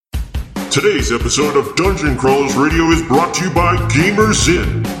Today's episode of Dungeon Crawlers Radio is brought to you by Gamers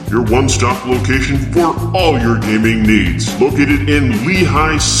Inn, your one-stop location for all your gaming needs. Located in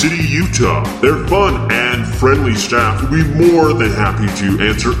Lehigh City, Utah, their fun and friendly staff will be more than happy to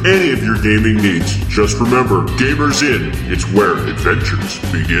answer any of your gaming needs. Just remember, Gamers Inn, it's where adventures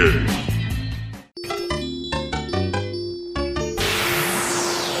begin.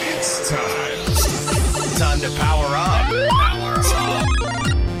 It's time to power up.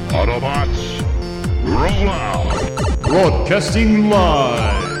 Autobots, roll out! Broadcasting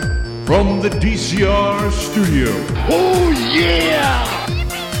live from the DCR studio. Oh yeah!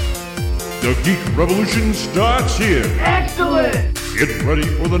 The Geek Revolution starts here. Excellent! Get ready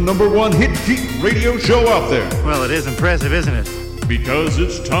for the #1 hit geek radio show out there. Well, it is impressive, isn't it? Because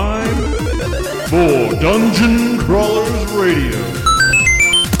it's time for Dungeon Crawlers Radio.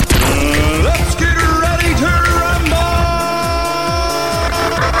 Let's get ready to rumble!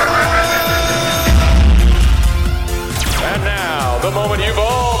 And now, the moment you've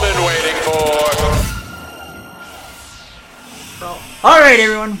all been waiting for. All right,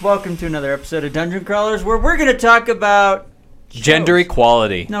 everyone, welcome to another episode of Dungeon Crawlers, where we're going to talk about gender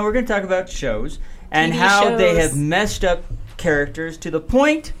equality. No, we're going to talk about shows and TV how they shows. have messed up characters to the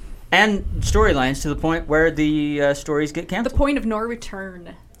point, and storylines to the point where the stories get The canceled. point of no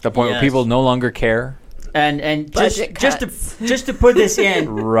return. The point Yes. where people no longer care. And Budget just to put this in,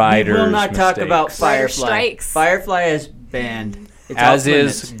 Writer's we will not talk about mistakes. Writer Firefly. strikes. Firefly is banned. It's As off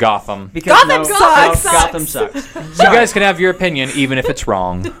is limits. Gotham. Because Gotham sucks. Gotham sucks. You guys can have your opinion, even if it's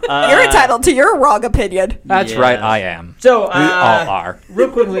wrong. You're entitled to your wrong opinion. That's yes. right, I am. So, We all are. Real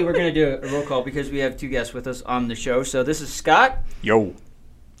quickly, we're going to do a roll call because we have two guests with us on the show. So this is Scott, Yo.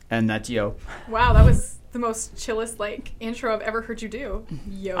 and that's Yo. Wow, that was the most chillest intro I've ever heard you do.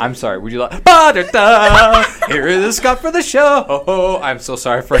 Yo. I'm sorry, would you like... Ba-da-da! Here is Scott for the show. I'm so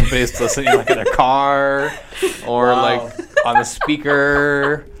sorry for anybody who's listening like in a car or Wow. like on the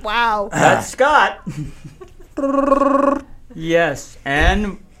speaker. Wow. That's Scott. Yes,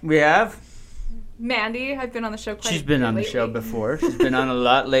 and we have... Mandy. I've been on the show quite She's a been bit on the lately. show before. She's been on a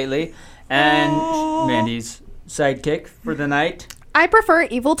lot lately. And Mandy's sidekick for the night, I prefer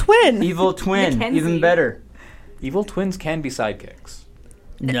Evil Twin. Evil Twin. Mackenzie. Even better. Evil twins can be sidekicks.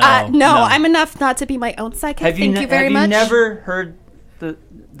 No, I'm enough not to be my own sidekick. Thank you very much. Have you never heard the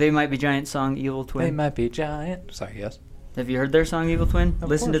They Might Be Giant song, Evil Twin? They might be giant. Sorry, yes. Have you heard their song, Evil Twin?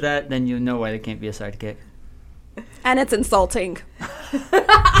 Listen to course. that, then you know why they can't be a sidekick. And it's insulting.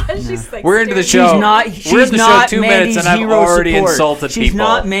 She's like, We're into the staring. show. She's We're in the show not 2 Mandy's minutes and I've hero already support. insulted She's people.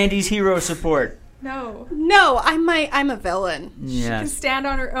 not Mandy's hero support. No. No, I'm a villain. She can Yes. stand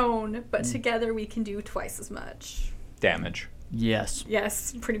on her own, but together we can do twice as much. Damage. Yes.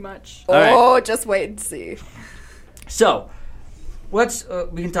 Yes, pretty much. All right. Oh, just wait and see. So, let's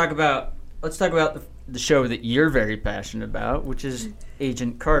talk about the show that you're very passionate about, which is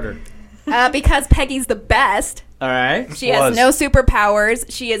Agent Carter. Because Peggy's the best. All right. She has no superpowers.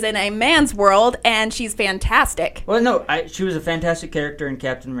 She is in a man's world, and she's fantastic. Well, no, she was a fantastic character in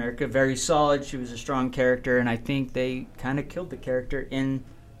Captain America. Very solid. She was a strong character, and I think they kind of killed the character in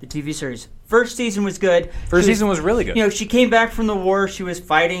the TV series. First season was good. First season was really good. You know, she came back from the war. She was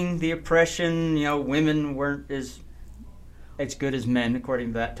fighting the oppression. You know, women weren't as good as men according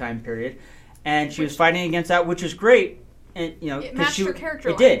to that time period, and she was fighting against that, which was great. And you know, It 'cause matched she, her character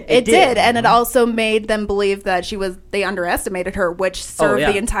It line. did. It did, and it also made them believe that they underestimated her, which served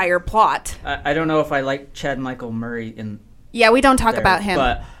yeah. the entire plot. I don't know if I like Chad Michael Murray in Yeah, we don't talk there, about him.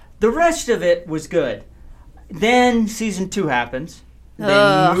 but the rest of it was good. Then season 2 happens. They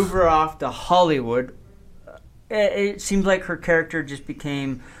Ugh. move her off to Hollywood. It seems like her character just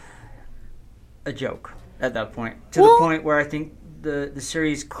became a joke at that point, to the point where I think the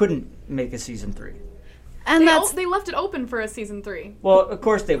series couldn't make a season 3. And They left it open for a season 3. Well, of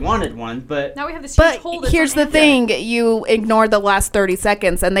course they wanted one, but Now we have this huge But hole. that's here's on the Amazon. thing, you ignored the last 30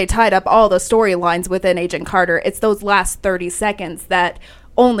 seconds and they tied up all the storylines within Agent Carter. It's those last 30 seconds that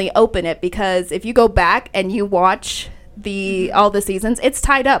only open it, because if you go back and you watch all the seasons, it's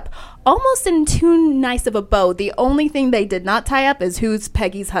tied up almost in too nice of a bow. The only thing they did not tie up is who's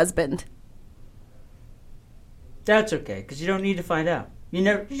Peggy's husband. that's okay because you don't need to find out. You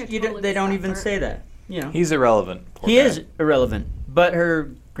never. You could You totally don't, they don't miss that even part. say that. You know. He's irrelevant. Poor He guy. is irrelevant, but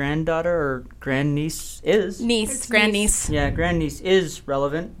her granddaughter or grandniece is. Niece, It's grandniece. Yeah, grandniece is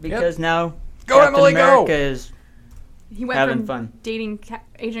relevant because now Go, Captain Emily, go! America is. He went having from fun. dating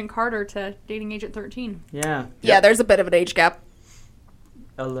Agent Carter to dating Agent 13. Yeah, Yeah, there's a bit of an age gap.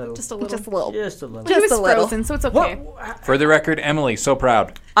 a little. Just a little. Just a little. Just a little. He was just a little. frozen, so it's okay. For the record, Emily, so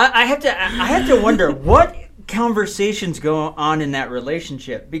proud. I have to wonder what conversations go on in that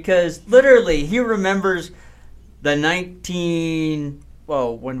relationship? Because literally, he remembers the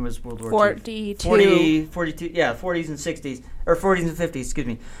when was World War II? 42, yeah, 40s and 60s, or 40s and 50s, excuse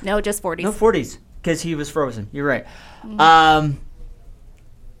me. No, just 40s. No, 40s, because he was frozen. You're right. And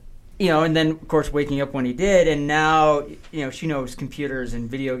then, of course, waking up when he did, and now, she knows computers and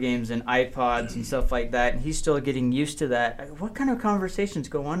video games and iPods and stuff like that, and he's still getting used to that. What kind of conversations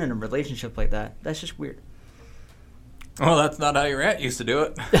go on in a relationship like that? That's just weird. Well, that's not how your aunt used to do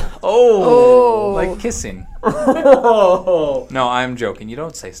it. Oh. Like kissing. Oh. No, I'm joking. You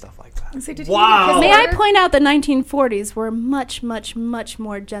don't say stuff like that. So did Wow. May I point out the 1940s were much, much, much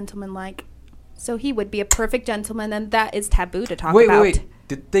more gentlemanlike. So he would be a perfect gentleman, and that is taboo to talk about. Wait.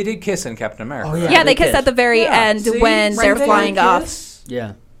 They did kiss in Captain America. Oh, yeah. right? Yeah, they kiss at the very end See? when they're They flying had a off. kiss.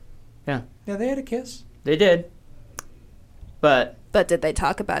 Yeah. Yeah, they had a kiss. They did. But did they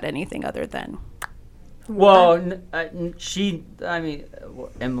talk about anything other than... well,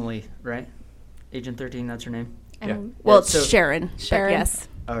 Emily, right? Agent 13, that's her name. Well, it's so- Sharon. Sharon. But yes.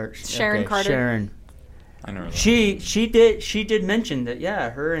 Or Sharon Carter. Sharon. I know. She did mention that. Yeah,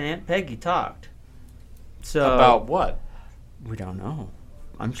 her and Aunt Peggy talked. So About what? we don't know.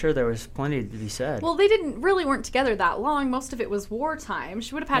 I'm sure there was plenty to be said. Well, they weren't together that long. Most of it was wartime.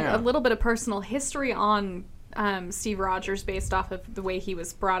 She would have had a little bit of personal history on Steve Rogers based off of the way he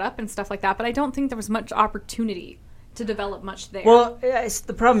was brought up and stuff like that, but I don't think there was much opportunity to develop much there. Well,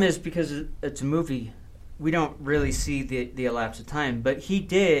 the problem is because it's a movie, we don't really see the elapse of time. But he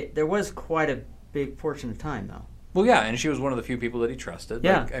did. There was quite a big portion of time, though. Well, yeah, and she was one of the few people that he trusted.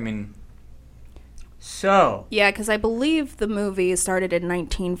 Yeah. Like, I mean... So... Yeah, because I believe the movie started in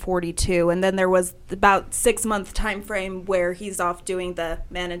 1942, and then there was about 6-month time frame where he's off doing the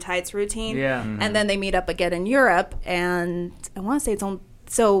Man in Tights routine. Yeah. And then they meet up again in Europe, and I want to say it's on...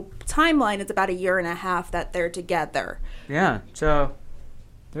 So, timeline, it's about 1.5 years that they're together. Yeah, so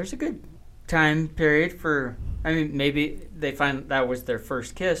there's a good time period for... I mean, maybe they find that was their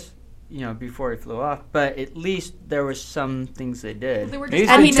first kiss, before he flew off. But at least there was some things they did. They were He's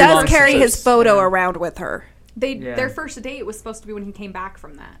just And he been too long does carry since his it's- photo around with her. Their first date was supposed to be when he came back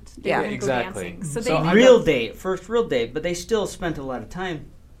from that. They Yeah. were gonna Exactly. Go dancing. So So they First real date, but they still spent a lot of time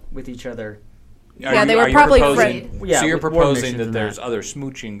with each other. Yeah, they were probably proposing, Yeah, so you're with war proposing missions that and there's that. other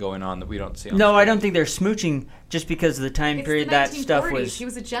smooching going on that we don't see on No, the I don't think they're smooching just because of the time It's period the that stuff 1940s. was. He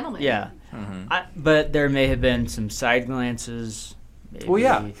was a gentleman. Yeah. But there may have been some side glances. Maybe Well,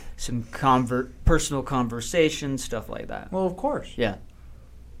 yeah. some personal conversations, stuff like that. Well, of course. Yeah.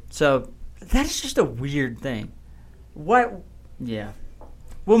 So that's just a weird thing. What? Yeah.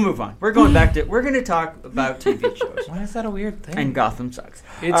 We'll move on. We're going we're going to talk about TV shows. Why is that a weird thing? And Gotham sucks.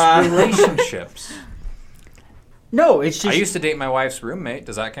 It's relationships. No, it's just. I used to date my wife's roommate.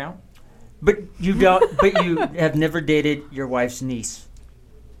 Does that count? But you don't. But you have never dated your wife's niece.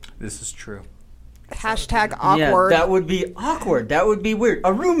 This is true. Hashtag Yeah, awkward. that would be awkward. That would be weird.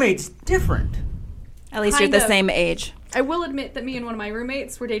 A roommate's different. At least Kind you're the of. same age. I will admit that me and one of my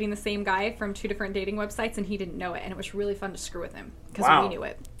roommates were dating the same guy from 2 different dating websites, and he didn't know it, and it was really fun to screw with him because Wow. we knew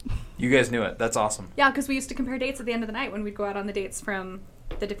it. You guys knew it. That's awesome. Yeah, because we used to compare dates at the end of the night when we'd go out on the dates from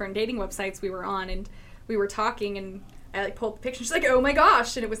the different dating websites we were on, and we were talking, and I pulled the picture. She's like, "Oh my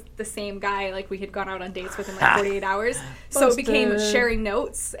gosh!" And it was the same guy. Like we had gone out on dates with him 48 hours. So it became Busted. sharing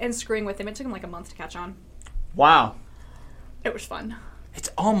notes and screwing with him. It took him a month to catch on. Wow. It was fun. It's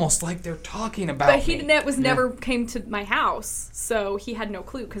almost like they're talking about But he me. never came to my house, so he had no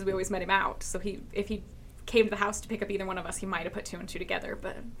clue because we always met him out. So if he came to the house to pick up either one of us, he might have put 2 and 2 together,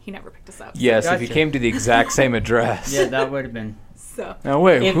 but he never picked us up. Yes, if you Gotcha. came to the exact same address. Yeah, that would have been. So Now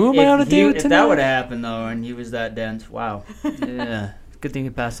wait, who am I on a date with If tonight? that would have happened though, and he was that dense, wow. Yeah, good thing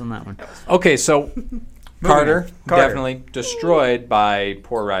you passed on that one. Okay, so Carter Carter. definitely destroyed by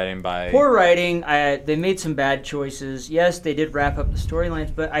poor writing by. Poor writing. They made some bad choices. Yes, they did wrap up the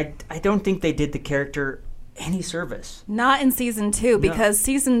storylines, but I don't think they did the character any service. Not in season 2, because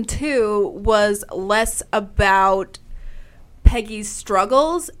season 2 was less about Peggy's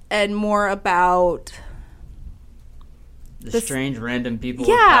struggles and more about The This- strange random people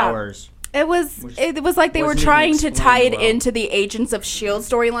Yeah. with powers. it was Which like they were wasn't even trying to tie it explained well. into the Agents of S.H.I.E.L.D.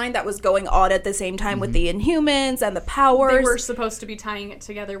 storyline that was going on at the same time with the Inhumans and the they powers. were supposed to be tying it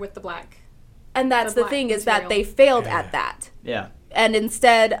together with the black. And that's the the thing, black is that material. they failed at that. Yeah. And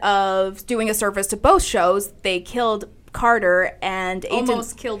instead of doing a service to both shows, they killed Carter and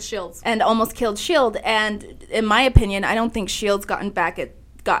Almost killed Shields. almost killed S.H.I.E.L.D. And in my opinion, I don't think S.H.I.E.L.D.'s gotten back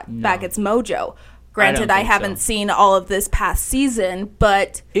its mojo. Granted, I think haven't so. seen all of this past season,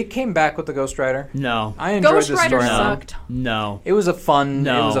 but It came back with the Ghost Rider. No. I enjoyed Ghost this Rider storyline. sucked. No. It was a fun.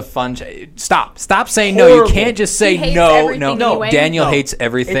 No. It was a fun. Stop saying no. You Horrible. can't just say He hates no. everything No. anyway. Daniel No. hates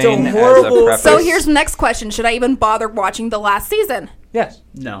everything. It's a as horrible- preface. so here's the next question. Should I even bother watching the last season? yes.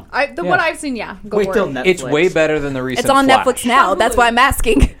 No. What I've seen, yeah. Go Wait for till it. Netflix. It's way better than the recent. It's on Flash. Netflix now. That's why I'm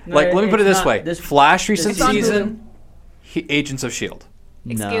asking. Like, let me put it It's this not- way: Flash recent It's on season, Agents of Shield.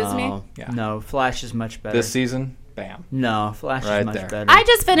 Excuse me? No. Yeah. No. Flash is much better. This season, bam. No. Flash Right is much there. better. I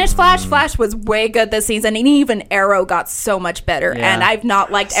just finished Flash. Flash was way good this season, and even Arrow got so much better. Yeah. And I've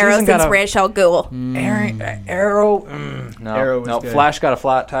not liked Season Arrow got since a- Ra's al Ghul. Arrow. No, Arrow was no. good. Flash got a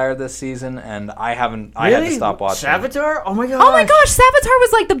flat tire this season, and I haven't. I had to stop watching. Savitar? Oh my god. Oh my gosh, Savitar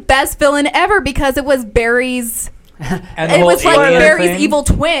was like the best villain ever because it was Barry's. And the It whole was like alien Barry's thing. evil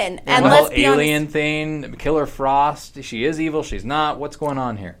twin. And the whole let's be alien honest, thing, Killer Frost. She is evil. She's not. What's going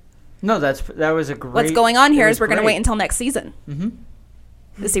on here? No, that was a great. what's going on here it is was we're going to great. wait until next season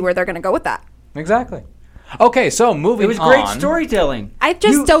to see where they're going to go with that. Exactly. Okay, so moving It was great on. storytelling. I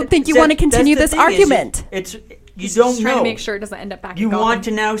just don't think you want to continue this argument. It's you He's don't just trying know. to make sure it doesn't end up back You in Gotham. want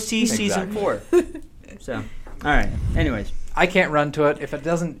to now see season 4. So, all right. Anyways, I can't run to it if it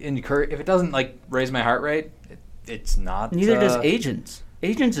doesn't encourage. If it doesn't like raise my heart rate, it's not. neither does Agents.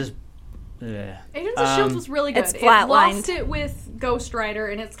 Agents is. Agents of S.H.I.E.L.D. was really good. It's It flatlined. lost it with Ghost Rider,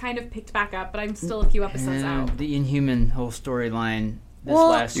 and it's kind of picked back up, but I'm still a few episodes out. The Inhuman whole storyline. This Well,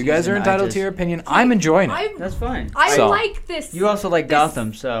 last You guys season, are entitled to your opinion. I'm enjoying it. That's fine. I So- like this. You also like this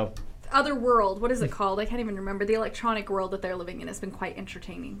Gotham, so Other world. What is it called? I can't even remember. The electronic world that they're living in has been quite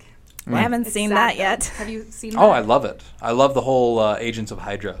entertaining. I haven't It's seen sad, that though. yet. Have you seen that? Oh, I love it. I love the whole Agents of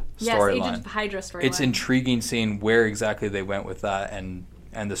Hydra Yes, storyline. Agents of Hydra storyline. It's intriguing seeing where exactly they went with that and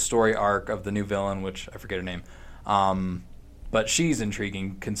the story arc of the new villain, which I forget her name. But she's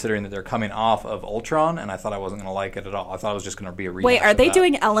intriguing considering that they're coming off of Ultron, and I thought I wasn't going to like it at all. I thought it was just going to be a rehash. Wait, are of they that.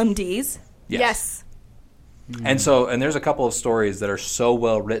 doing LMDs? Yes. And there's a couple of stories that are so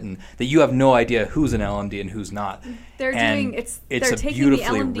well written that you have no idea who's an LMD and who's not. They're And doing they're a taking the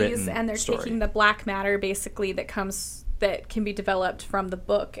beautifully LMDs written and they're story. taking the black matter basically that can be developed from the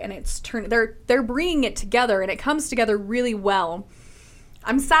book, and they're bringing it together, and it comes together really well.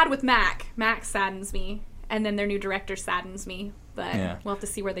 I'm sad with Mac. Mac saddens me, and then their new director saddens me. But Yeah. we'll have to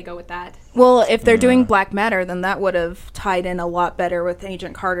see where they go with that. Well, if they're doing Black Matter, then that would have tied in a lot better with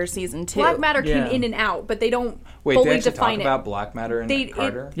Agent Carter season 2. Black matter Yeah. came in and out, but they don't Wait, fully they actually define talk it. about Black Matter and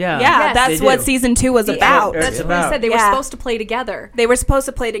Carter? yeah. Yeah, Yes, that's they what do. season 2 was about. It's That's what about. I said. They were Yeah. supposed to play together. They were supposed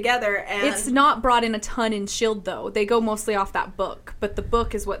to play together, and It's not brought in a ton in S.H.I.E.L.D. though. They go mostly off that book, but the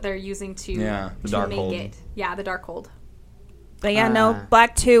book is what they're using to, Yeah, the to Darkhold. make it. Yeah, the Darkhold. But yeah, no,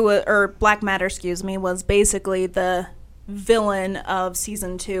 Black Matter, was basically the villain of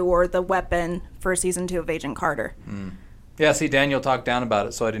season 2 or the weapon for season 2 of Agent Carter. Yeah, see, Daniel talked down about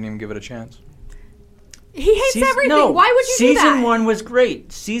it, so I didn't even give it a chance. He hates everything. No, Why would you do that? Season 1 was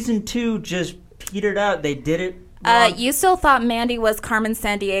great. Season 2 just petered out. They did it. wrong. You still thought Mandy was Carmen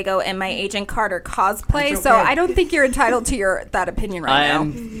Sandiego in my Agent Carter cosplay, That's so okay. I don't think you're entitled to that opinion right I now.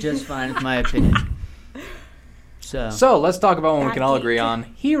 am just fine with my opinion. So let's talk about one we Bad can all geek. agree on.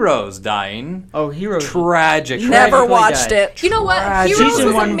 Heroes dying. Oh, Heroes. Tragically. Never Tragically watched died. it. You know what? Tragic. Heroes Season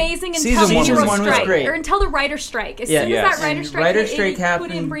was one- amazing until season the one Hero was Strike, great. or until the Writer Strike. As Yeah. soon Yes. as that Writer Strike Writer hit, Strike they couldn't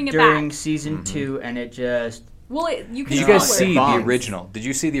happened bring it during back. season 2, and it just. Well, you can Did you tell guys where see it the bonds. original? Did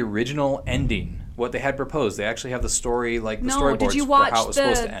you see the original ending? What they had proposed? They actually have the story, like the No, storyboards did you for watch how it was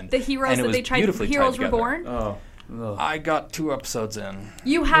supposed to end. the Heroes And it that was they tried? beautifully Heroes tied Reborn. together. Oh. I got 2 episodes in.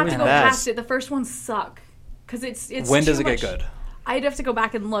 You have to go best. past it. The first ones suck because it's. When too does it get much- good? I'd have to go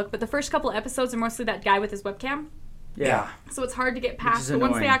back and look, but the first couple episodes are mostly that guy with his webcam. Yeah. So it's hard to get past. is But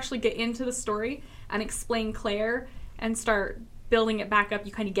once they annoying. actually get into the story and explain Claire and start building it back up,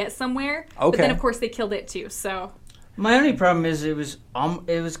 you kind of get somewhere. But then Okay. of course they killed it too. So My only problem is it was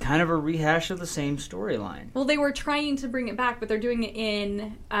kind of a rehash of the same storyline. well, they were trying to bring it back, but they're doing it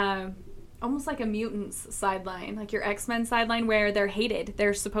in almost like a mutants sideline, like your X-Men sideline, where they're hated.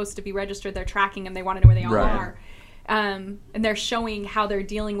 They're supposed to be registered. They're tracking them. They want to know where they all Right. are. And they're showing how they're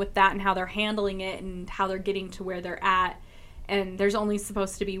dealing with that and how they're handling it and how they're getting to where they're at. And there's only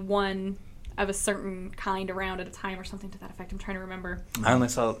supposed to be one of a certain kind around at a time or something to that effect. I'm trying to remember. I only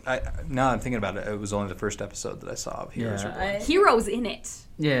saw. Now I'm thinking about it. It was only the first episode that I saw of Heroes Reborn. Hero's in it.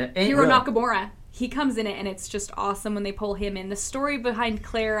 Yeah. Hiro Really? Nakamura. He comes in it, and it's just awesome when they pull him in. The story behind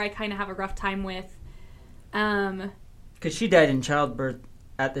Claire, I kind of have a rough time with. Because she died in childbirth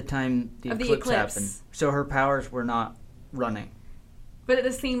at the time the Of the eclipse eclipse. happened. So her powers were not running. But at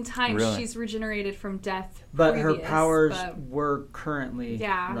the same time, Really? she's regenerated from death. But her previous, powers but were currently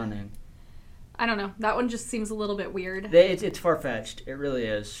Yeah. running. I don't know. That one just seems a little bit weird. It's far-fetched. It really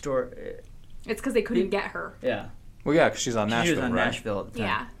is. It's because they couldn't get her. Yeah. Well, yeah, because she's on Nashville, She was on right? Nashville at the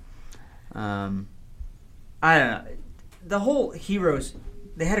time. Yeah. I don't know. The whole Heroes,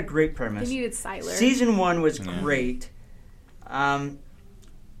 they had a great premise. They needed Siler. Season 1 was great.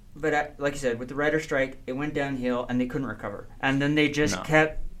 But like you said, with the writer's strike, it went downhill and they couldn't recover. And then they just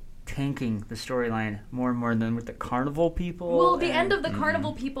kept tanking the storyline more and more. And then with the Carnival people. Well, the end of the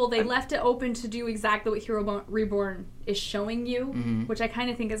Carnival people, they left it open to do exactly what Hero Reborn is showing you, which I kind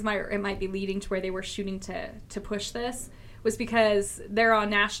of think it might be leading to where they were shooting to push this, was because they're on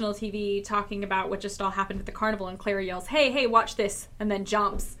national TV talking about what just all happened at the Carnival, and Claire yells, hey, watch this, and then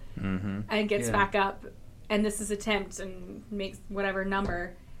jumps and gets back up, and this is attempt and makes whatever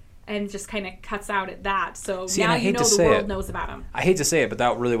number. And just kind of cuts out at that. So now you know the world knows about him. I hate to say it, but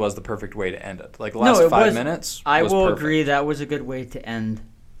that really was the perfect way to end it. Like the last 5 minutes. I will perfect. agree that was a good way to end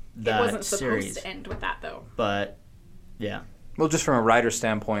that It wasn't series. supposed to end with that, though. But, yeah. Well, just from a writer's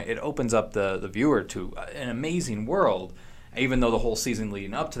standpoint, it opens up the viewer to an amazing world, even though the whole season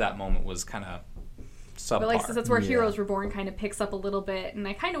leading up to that moment was kind of subpar. But like I said, that's where Heroes Reborn kind of picks up a little bit, and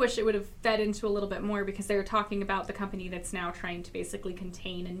I kind of wish it would have fed into a little bit more, because they're talking about the company that's now trying to basically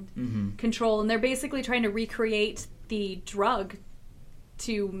contain and control, and they're basically trying to recreate the drug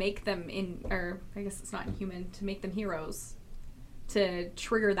to make them or I guess it's not inhuman, to make them heroes, to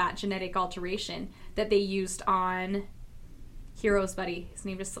trigger that genetic alteration that they used on Hero's buddy. His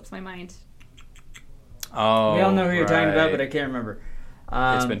name just slips my mind. Oh, we all know who you're talking about, but I can't remember.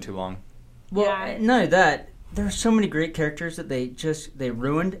 It's been too long. Well, none of that. There are so many great characters that they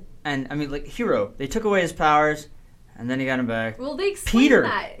ruined. And, I mean, like, Hero, they took away his powers, and then he got him back. Well, they explained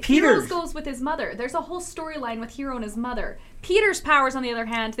that. Heroes goes with his mother. There's a whole storyline with Hero and his mother. Peter's powers, on the other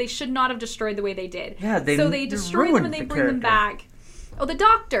hand, they should not have destroyed the way they did. Yeah, so they destroy them and they bring them back. Oh, the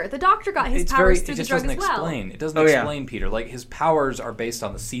doctor got his powers through the drug as well. It doesn't explain Peter. Like, his powers are based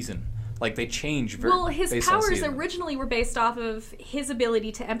on the season. Like, they change well, his powers originally were based off of his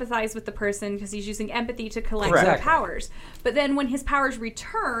ability to empathize with the person, because he's using empathy to collect their powers. But then when his powers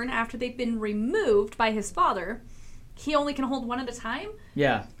return after they've been removed by his father, he only can hold one at a time?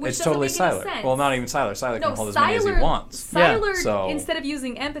 Yeah. Which it's totally Siler. Well, not even Siler. Siler can hold as many as he wants. Siler, instead of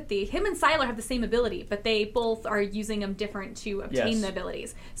using empathy, him and Siler have the same ability, but they both are using them different to obtain the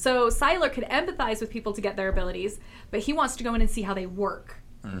abilities. So Siler could empathize with people to get their abilities, but he wants to go in and see how they work.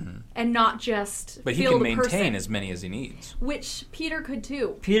 And not just but he can maintain as many as he needs, which Peter could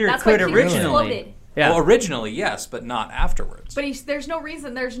too. That's could originally. Well, originally, yes, but not afterwards. But there's no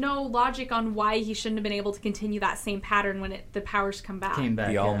reason, there's no logic on why he shouldn't have been able to continue that same pattern when the powers come back.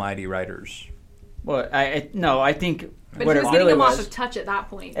 The almighty writers. Well, I think. But what he was getting them off of touch at that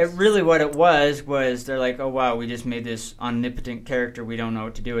point. What it was they're like, oh wow, we just made this omnipotent character. We don't know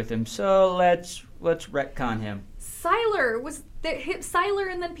what to do with him, so let's retcon him.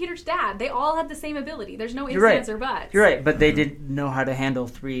 Siler and then Peter's dad, they all had the same ability. There's no ifs, ands, or buts. You're right, but they didn't know how to handle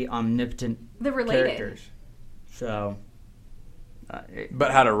 3 omnipotent characters. So.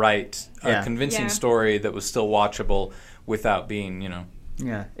 But how to write a convincing story that was still watchable without being,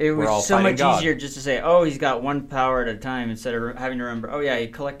 Yeah, it was so much easier just to say, oh, he's got one power at a time, instead of having to remember, oh yeah, he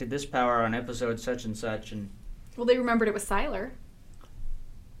collected this power on episode such and such. Well, they remembered it was Siler.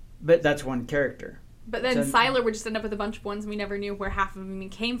 But that's one character. But then Siler would just end up with a bunch of ones we never knew where half of them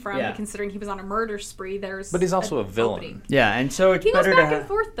came from. Yeah. Considering he was on a murder spree, But he's also a villain. Opening. Yeah, and so it's better to He goes back and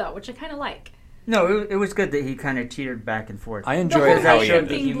forth, though, which I kind of like. No, it was good that he kind of teetered back and forth. I enjoyed how he ended.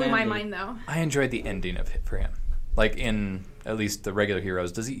 The whole thing blew my mind, though. I enjoyed the ending of it for him. Like in at least the regular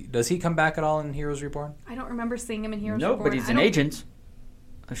Heroes. Does he come back at all in Heroes Reborn? I don't remember seeing him in Heroes Reborn. No, but he's an agent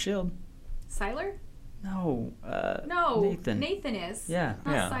of S.H.I.E.L.D. Siler? No. Nathan. Nathan is. Yeah.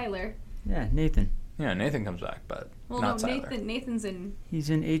 Not Siler. Yeah, Nathan. Yeah, Nathan comes back, but not Siler. Nathan's in.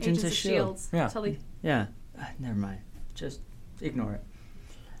 He's in Agents of S.H.I.E.L.D. Yeah. Yeah. Never mind. Just ignore it.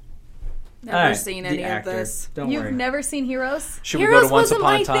 Never seen any of this. You've never seen Heroes? Should we go to Once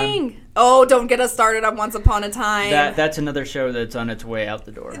Upon a Time? Thing. Oh, don't get us started on Once Upon a Time. That's another show that's on its way out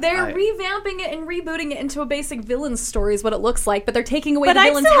the door. They're revamping it and rebooting it into a basic villain story is what it looks like, but they're taking away the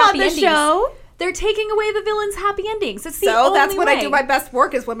villain's happy endings. Show. They're taking away the villain's happy endings. It's the only So that's when way. I do my best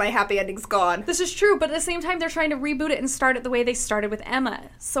work, is when my happy ending's gone. This is true, but at the same time, they're trying to reboot it and start it the way they started with Emma.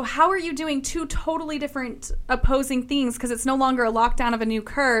 So how are you doing 2 totally different opposing things? Because it's no longer a lockdown of a new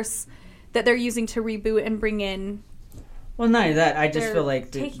curse that they're using to reboot and bring in. Well, not only that, I just feel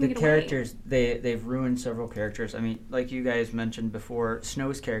like the characters, they've ruined several characters. I mean, like you guys mentioned before,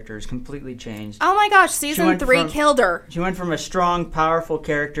 Snow's character is completely changed. Oh my gosh, season 3 killed her. She went from a strong, powerful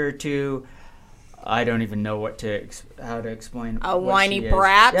character to, I don't even know how to explain. A whiny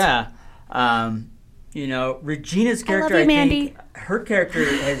brat? Yeah. You know, Regina's character, you, I Mandy. think her character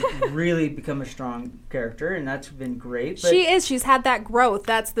has really become a strong character, and that's been great. But, She is. She's had that growth.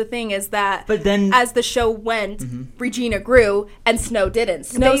 That's the thing, is that But then- as the show went, Regina grew and Snow didn't.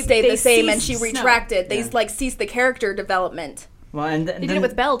 Snow stayed they the same and she ceased Snow. retracted. They ceased the character development. well, and They did it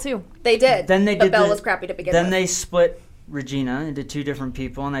with Belle too. They did. Then they but did Belle the- was crappy to begin Then with. they split Regina into two different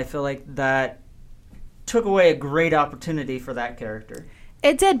people, and I feel like that took away a great opportunity for that character.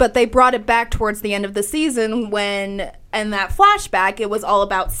 It did, but they brought it back towards the end of the season when, in that flashback, it was all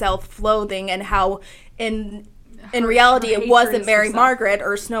about self-loathing and how, in reality, her it hatred wasn't is Mary herself. Margaret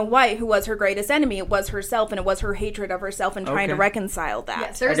or Snow White who was her greatest enemy. It was herself, and it was her hatred of herself and trying to Okay. reconcile that.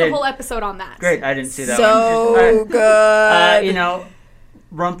 Yes, there's I a did. whole episode on that. Great, I didn't see that So one. good. You know,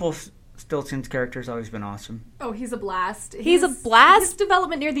 Rumpelstiltskin's character has always been awesome. Oh, he's a blast. He's a blast. His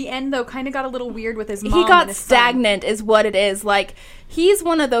development near the end, though, kind of got a little weird with his mom. He and got his son. stagnant is what it is. Like, he's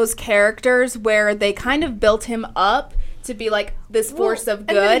one of those characters where they kind of built him up to be like this force of and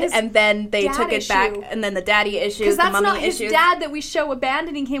then good, his and then they dad took it back, issue. and then the daddy issues, Because the that's mummy not his issues. dad that we show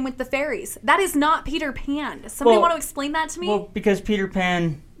abandoning him with the fairies. That is not Peter Pan. Does somebody Well- want to explain that to me? Well, because Peter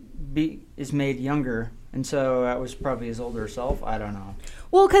Pan is made younger, and so that was probably his older self. I don't know.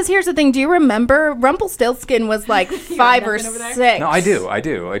 Well, because here's the thing. Do you remember Rumpelstiltskin was like 5 or nothing over there? 6? No, I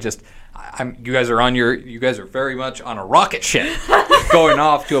do. I just, you guys are very much on a rocket ship, going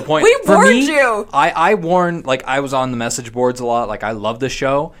off to a point. We For warned me, you. I warned, like, I was on the message boards a lot. Like, I love the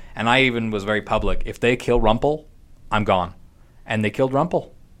show, and I even was very public. If they kill Rumpel, I'm gone. And they killed Rumpel.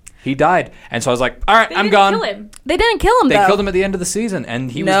 He died, and so I was like, all right, they I'm didn't gone. kill him. They didn't kill him, They though. killed him at the end of the season, and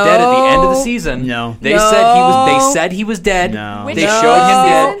he was No. dead at the end of the season. No. They No. said he was dead. No. Which They No. showed him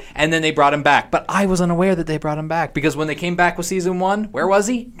dead, and then they brought him back. But I was unaware that they brought him back, because when they came back with season 1, where was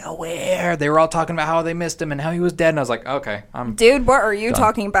he? Nowhere. They were all talking about how they missed him and how he was dead, and I was like, okay, I'm Dude, what are you Done.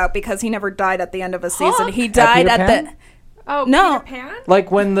 talking about? Because he never died at the end of a season. Huh? He died Peter at Pan? the... Oh, No. Peter Pan? like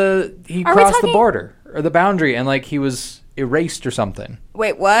when he Are we crossed the talking- border or the boundary, and like he was erased or something.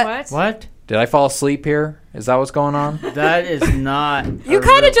 Wait, what? What? What? Did I fall asleep here? Is that what's going on? That is not. You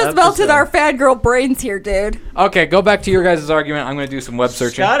kind of just melted our fangirl brains here, dude. Okay, go back to your guys' argument. I'm going to do some web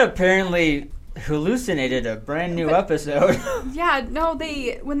searching. Scott apparently hallucinated a brand new episode. Yeah, no,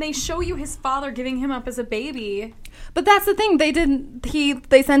 when they show you his father giving him up as a baby. But that's the thing.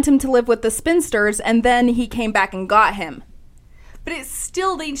 They sent him to live with the spinsters, and then he came back and got him. But it's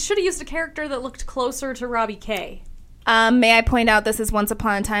still, they should have used a character that looked closer to Robbie Kay. May I point out this is Once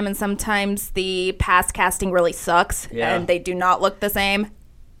Upon a Time, and sometimes the past casting really sucks, Yeah. and they do not look the same.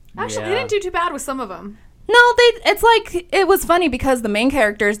 Actually, Yeah. they didn't do too bad with some of them. No, it's like, it was funny because the main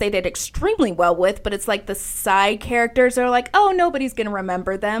characters they did extremely well with, but it's like the side characters are like, oh, nobody's going to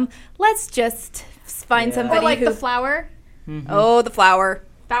remember them. Let's just find Yeah. somebody Or like who... the flower. Oh, the flower.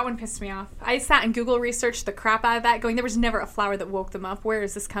 That one pissed me off. I sat and Google researched the crap out of that, going, there was never a flower that woke them up. Where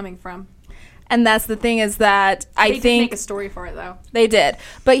is this coming from? And that's the thing is that I They did think... make a story for it, though. They did.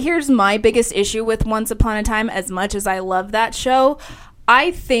 But here's my biggest issue with Once Upon a Time. As much as I love that show,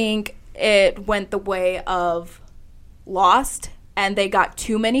 I think it went the way of Lost, and they got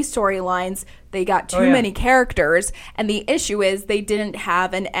too many storylines, they got too many characters, and the issue is they didn't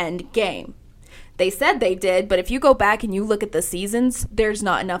have an end game. They said they did, but if you go back and you look at the seasons, there's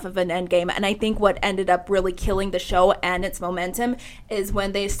not enough of an end game. And I think what ended up really killing the show and its momentum is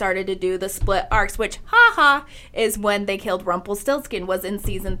when they started to do the split arcs, which, is when they killed Rumpelstiltskin, was in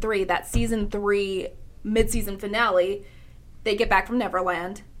season 3. That season 3 mid-season finale, they get back from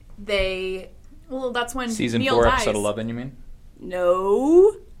Neverland. Well, that's when Season Neil 4, dies. episode 11, you mean?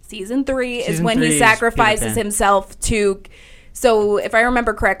 No. Season 3 is Season when 3 he is sacrifices Peter Pan. himself to... So, if I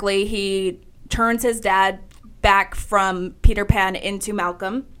remember correctly, he turns his dad back from Peter Pan into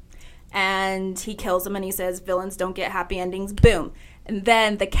Malcolm, and he kills him, and he says, villains don't get happy endings, boom. And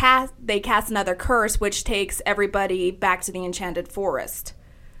then they cast another curse, which takes everybody back to the Enchanted Forest.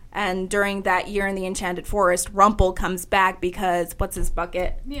 And during that year in the Enchanted Forest, Rumpel comes back because, what's his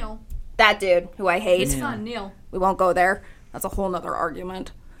bucket? Neil. That dude, who I hate. His son, Neil. We won't go there. That's a whole nother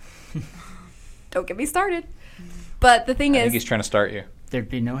argument. Don't get me started. But the thing I think is, he's trying to start you. There'd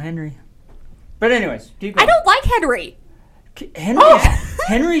be no Henry. But anyways, keep I going. don't like Henry.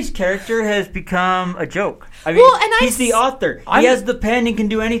 Henry's character has become a joke. I mean, Well, and he's the author. He has the pen and can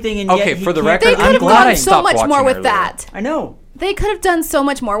do anything. And Okay, yet he for the can't- record, They could I'm have glad I done so stopped much more watching with earlier. that. I know. They could have done so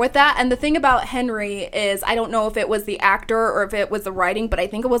much more with that. And the thing about Henry is, I don't know if it was the actor or if it was the writing, but I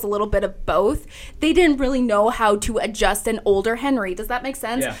think it was a little bit of both. They didn't really know how to adjust an older Henry. Does that make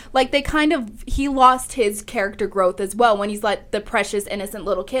sense? Yeah. Like, he lost his character growth as well when he's like the precious, innocent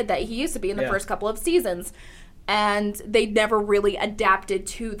little kid that he used to be in the Yeah. first couple of seasons. And they never really adapted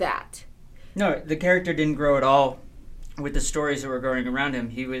to that. No, the character didn't grow at all with the stories that were going around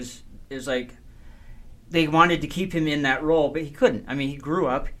him. It was like they wanted to keep him in that role, but he couldn't. I mean, he grew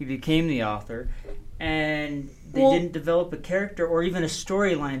up, he became the author, and they didn't develop a character or even a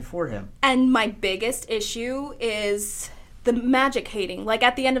storyline for him. And my biggest issue is the magic hating. Like,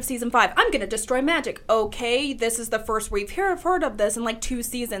 at the end of season 5, I'm going to destroy magic. Okay, this is the first we've heard of this in like 2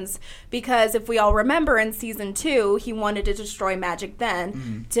 seasons. Because if we all remember, in season 2, he wanted to destroy magic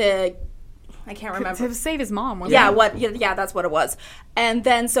then to... I can't remember. To save his mom, wasn't it? Yeah, that's what it was. And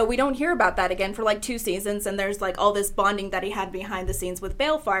then, so we don't hear about that again for like 2 seasons, and there's like all this bonding that he had behind the scenes with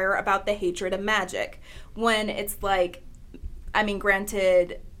Balefire about the hatred of magic. When it's like, I mean,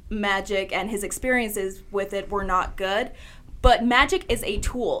 granted, magic and his experiences with it were not good, but magic is a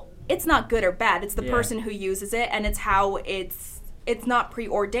tool. It's not good or bad. It's the person who uses it, and it's how it's not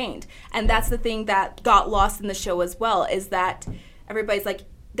preordained. And that's the thing that got lost in the show as well, is that everybody's like,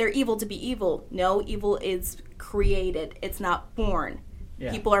 they're evil to be evil. No, evil is created. It's not born.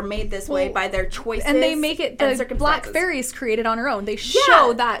 Yeah. People are made this way by their choices. And they make it, the Black Fairy is created on her own. They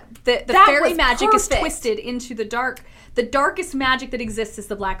show that the fairy magic is twisted into the dark. The darkest magic that exists is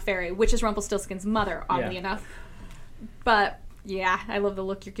the Black Fairy, which is Rumpelstiltskin's mother, oddly enough. But, yeah, I love the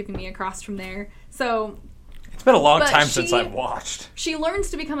look you're giving me across from there. So... It's been a long time since I've watched. She learns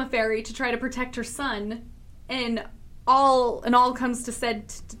to become a fairy to try to protect her son, and all comes to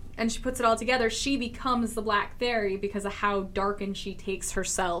said, and she puts it all together. She becomes the Black Fairy because of how darkened she takes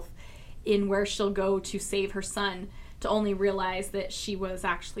herself in where she'll go to save her son, to only realize that she was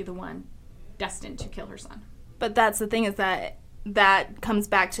actually the one destined to kill her son. But that's the thing, is that comes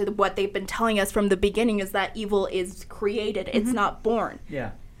back to what they've been telling us from the beginning, is that evil is created. It's not born.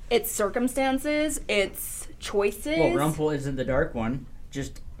 Yeah. It's circumstances, it's choices. Well, Rumpel isn't the dark one,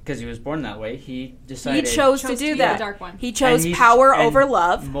 just because he was born that way. He decided... He chose to do that. The dark one. He chose power over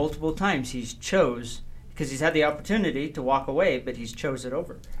love. Multiple times he's chose, because he's had the opportunity to walk away, but he's chose it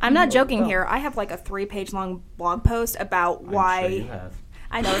over. I'm not joking here. I have like a 3-page long blog post about why... I'm sure you have.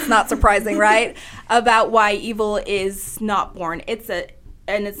 I know, it's not surprising, right? About why evil is not born.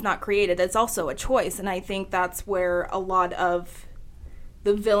 And it's not created. It's also a choice. And I think that's where a lot of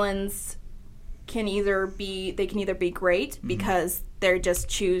the villains can either be great because they just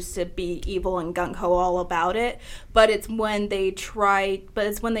choose to be evil and gung-ho all about it, but it's when they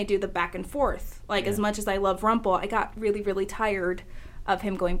do the back and forth. Like, as much as I love Rumpel, I got really, really tired of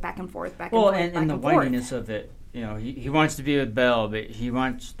him going back and forth, back and forth, and the whininess of it. You know, he wants to be with Belle, but he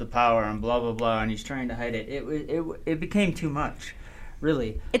wants the power and blah, blah, blah, and he's trying to hide it. It became too much,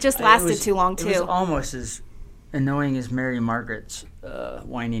 really. It just lasted too long, too. It was almost as annoying as Mary Margaret's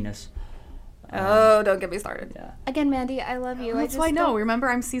whininess. Don't get me started. Yeah. Again, Mandy, I love you. That's why I know. Remember,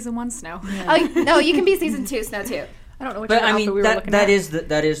 I'm season 1 Snow. Yeah. No, you can be season 2 Snow, too. I don't know which but outfit we were looking at.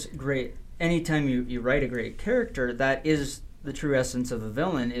 That is great. Anytime you write a great character, that is the true essence of a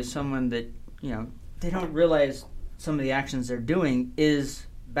villain, is someone that, you know, they don't realize some of the actions they're doing is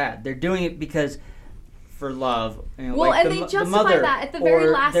bad. They're doing it because for love. You know, well, like and they justify that at the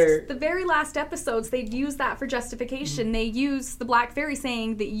very last episodes. They use that for justification. Mm-hmm. They use the Black Fairy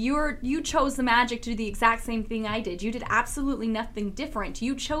saying that you chose the magic to do the exact same thing I did. You did absolutely nothing different.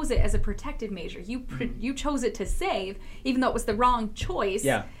 You chose it as a protective measure. You chose it to save, even though it was the wrong choice.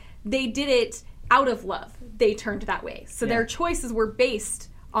 Yeah. They did it out of love. They turned that way. So their choices were based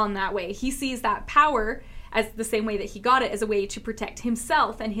on that way. He sees that power as the same way that he got it, as a way to protect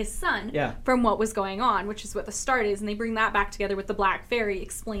himself and his son from what was going on, which is what the start is. And they bring that back together with the Black Fairy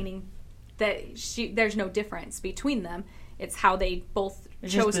explaining that there's no difference between them. It's how they both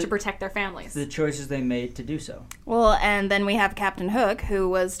chose to protect their families. The choices they made to do so. Well, and then we have Captain Hook, who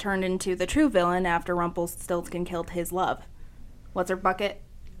was turned into the true villain after Rumpelstiltskin killed his love. What's her bucket?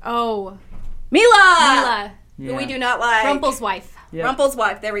 Oh. Mila! Who we do not like. Rumpel's wife. Yep. Rumpel's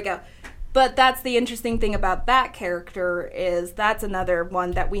wife, there we go. But that's the interesting thing about that character, is that's another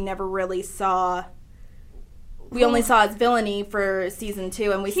one that we never really saw. We only saw his villainy for season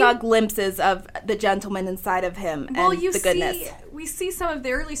 2, and we saw glimpses of the gentleman inside of him and the goodness. We see some of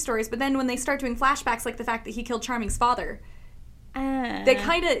the early stories, but then when they start doing flashbacks, like the fact that he killed Charming's father, they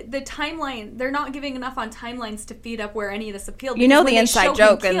the timeline, they're not giving enough on timelines to feed up where any of this appealed. You know the inside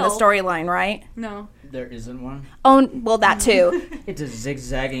joke in the storyline, right? No. There isn't one. Oh, well, that too. It's a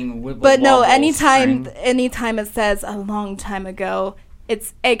zigzagging wibble. But no, anytime it says a long time ago,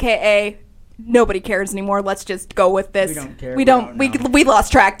 it's AKA nobody cares anymore. Let's just go with this. We don't care. We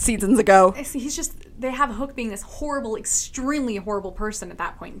lost track seasons ago. They have Hook being this horrible, extremely horrible person at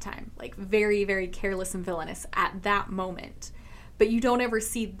that point in time. Like, very, very careless and villainous at that moment. But you don't ever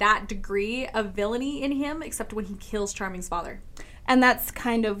see that degree of villainy in him except when he kills Charming's father. And that's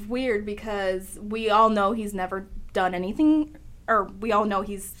kind of weird because we all know he's never done anything, or we all know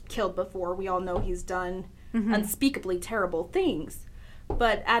he's killed before. We all know he's done unspeakably terrible things.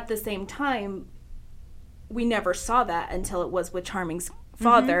 But at the same time, we never saw that until it was with Charming's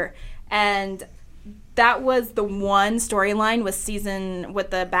father. And that was the one storyline with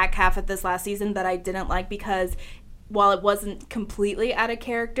the back half of this last season that I didn't like, because while it wasn't completely out of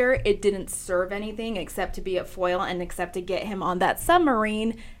character, it didn't serve anything except to be a foil and except to get him on that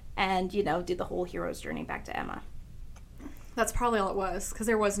submarine and, you know, do the whole hero's journey back to Emma. That's probably all it was, because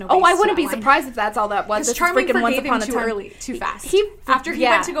there was no. Oh, base I to wouldn't that be line. surprised if that's all that was. Because Charming forgave him too early, too fast. After he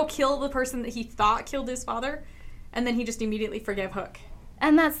went to go kill the person that he thought killed his father, and then he just immediately forgave Hook.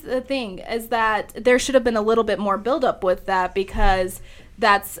 And that's the thing, is that there should have been a little bit more build-up with that, because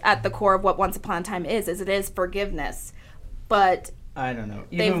that's at the core of what Once Upon a Time is it is forgiveness. But I don't know.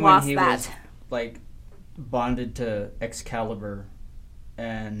 They've Even lost when he that. was, like, bonded to Excalibur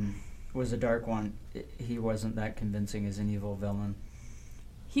and was a Dark One, he wasn't that convincing as an evil villain.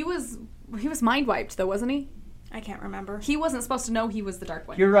 He was mind wiped though, wasn't he? I can't remember. He wasn't supposed to know he was the Dark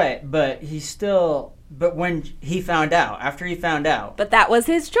One. You're right, but but when he found out, after he found out, But that was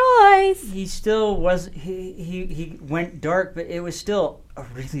his choice. he still was, he went dark, but it was still a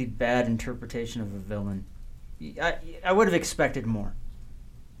really bad interpretation of a villain. I would have expected more,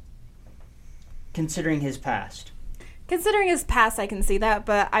 considering his past. Considering his past, I can see that,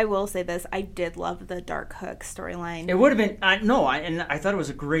 but I will say this. I did love the Dark Hook storyline. It would have been, I thought it was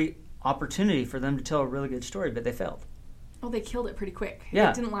a great opportunity for them to tell a really good story, but they failed. Oh, they killed it pretty quick. Yeah.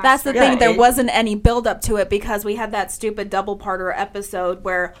 It didn't last. That's the very thing. long. There wasn't any build up to it because we had that stupid double-parter episode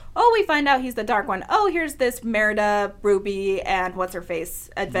where, we find out he's the Dark One. Oh, here's this Merida, Ruby, and what's-her-face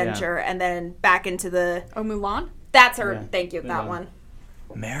adventure. And then back into the... Oh, Mulan? That's her. Yeah, Thank you, that Mulan. one.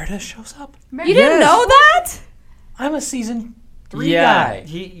 Merida shows up? You didn't know that? I'm a season 3 Yeah, guy.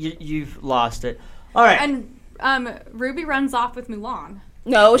 you've lost it. All right. And Ruby runs off with Mulan.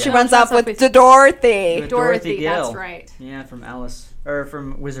 No, she Yeah. runs No, off she runs with off with- Dorothy. With Dorothy, Gale. that's right. Yeah, from Alice, or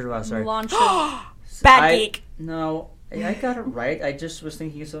from Wizard of Oz, sorry. Mulan should... Bad geek. No, I got it right. I just was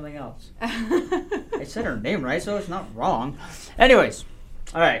thinking of something else. I said her name right, so it's not wrong. Anyways,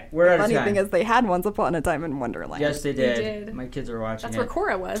 all right, we're out of Funny time. thing is, they had Once Upon a Time in Wonderland. Yes, they They did. did. My kids are watching That's it. where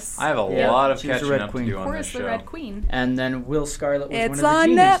Cora was. I have a Yeah, lot of she was the catching Red up Queen. to do on Cora's this the show. Red Queen. And then Will Scarlet was It's one on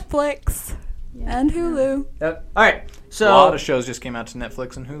of the genies. Netflix and Hulu. Yep. All right, so a lot of shows just came out to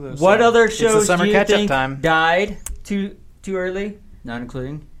Netflix and Hulu. what so other it's the shows summer do you catch-up think time. died too early? Not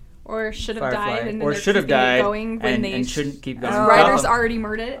including Or should have Firefly, died, and then or they're should have keeping it died going when and, they and shouldn't keep going. The writers Gotham. already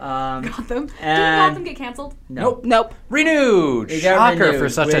murdered it. Gotham. Didn't and- Gotham get canceled? Nope. Nope. Renewed! It got Shocker renewed, for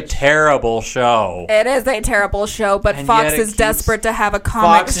such a which- terrible show. It is a terrible show, but And Fox yet it is keeps- desperate to have a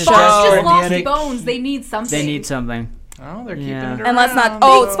comic Fox is show. Fox desperate. just lost They- Bones. They need something. They need something. Oh, they're Yeah. keeping it And let's not. around.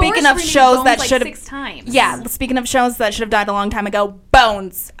 Oh, They speaking forced of renewed shows Bones that like should have. 6 times. Yeah, speaking of shows that should have died a long time ago,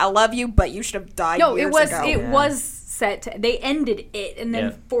 Bones. I love you, but you should have died. No, years it was ago. it was set. They ended it and then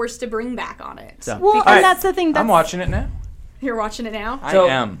Yeah. forced to bring back on it. So, Well, all and right. that's the thing. That's, I'm watching it now. You're watching it now. So,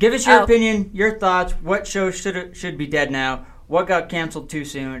 I am. give us your Oh. opinion, your thoughts. What show should be dead now? What got canceled too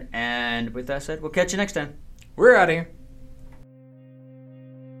soon? And with that said, we'll catch you next time. We're out of here.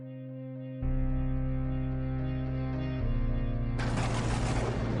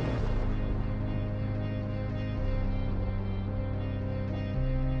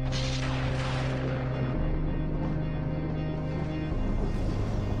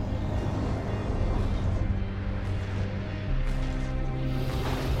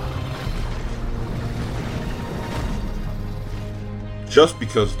 Just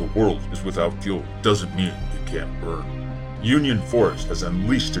because the world is without fuel doesn't mean it can't burn. Union Forest has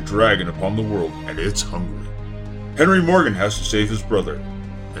unleashed a dragon upon the world, and it's hungry. Henry Morgan has to save his brother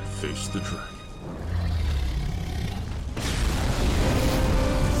and face the dragon.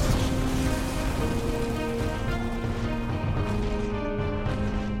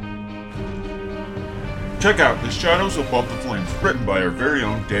 Check out The Shadows Above the Flames, written by our very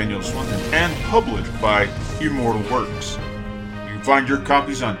own Daniel Swanson and published by Immortal Works. You can find your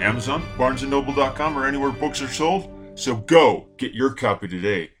copies on Amazon, BarnesandNoble.com, or anywhere books are sold. So go get your copy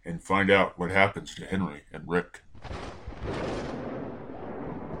today and find out what happens to Henry and Rick.